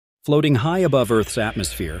Floating high above Earth's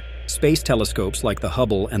atmosphere, space telescopes like the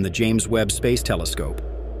Hubble and the James Webb Space Telescope,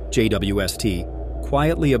 JWST,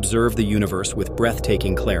 quietly observe the universe with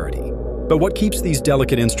breathtaking clarity. But what keeps these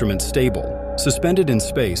delicate instruments stable, suspended in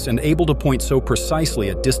space and able to point so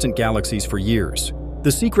precisely at distant galaxies for years?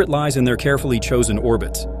 The secret lies in their carefully chosen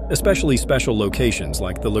orbits, especially special locations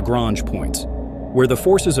like the Lagrange points, where the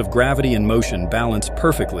forces of gravity and motion balance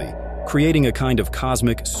perfectly, creating a kind of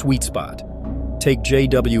cosmic sweet spot. Take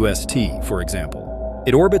JWST, for example.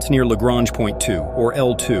 It orbits near Lagrange point 2, or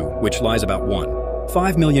L2, which lies about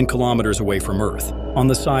 1.5 million kilometers away from Earth, on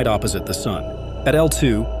the side opposite the Sun. At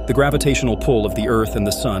L2, the gravitational pull of the Earth and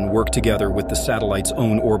the Sun work together with the satellite's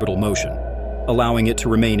own orbital motion, allowing it to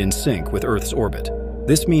remain in sync with Earth's orbit.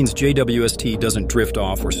 This means JWST doesn't drift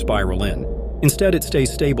off or spiral in. Instead, it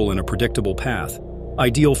stays stable in a predictable path,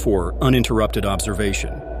 ideal for uninterrupted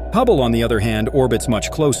observation. Hubble, on the other hand, orbits much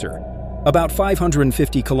closer, about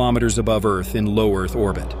 550 kilometers above Earth in low Earth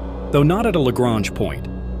orbit. Though not at a Lagrange point,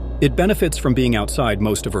 it benefits from being outside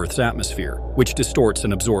most of Earth's atmosphere, which distorts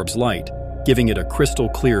and absorbs light, giving it a crystal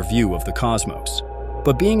clear view of the cosmos.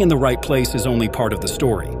 But being in the right place is only part of the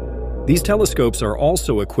story. These telescopes are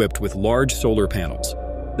also equipped with large solar panels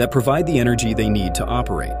that provide the energy they need to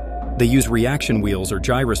operate. They use reaction wheels or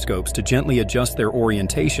gyroscopes to gently adjust their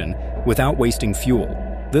orientation without wasting fuel.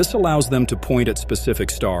 This allows them to point at specific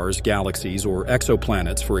stars, galaxies, or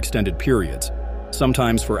exoplanets for extended periods,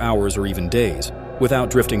 sometimes for hours or even days, without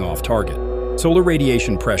drifting off target. Solar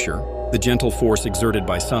radiation pressure, the gentle force exerted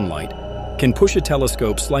by sunlight, can push a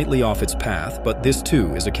telescope slightly off its path, but this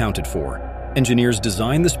too is accounted for. Engineers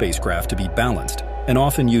design the spacecraft to be balanced and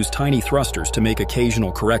often use tiny thrusters to make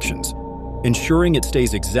occasional corrections, ensuring it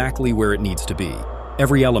stays exactly where it needs to be.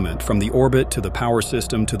 Every element, from the orbit to the power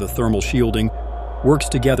system to the thermal shielding, works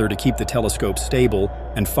together to keep the telescope stable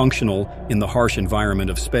and functional in the harsh environment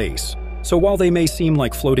of space. So while they may seem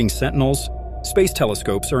like floating sentinels, space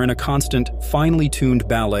telescopes are in a constant, finely tuned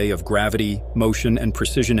ballet of gravity, motion, and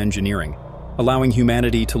precision engineering, allowing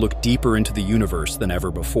humanity to look deeper into the universe than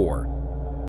ever before.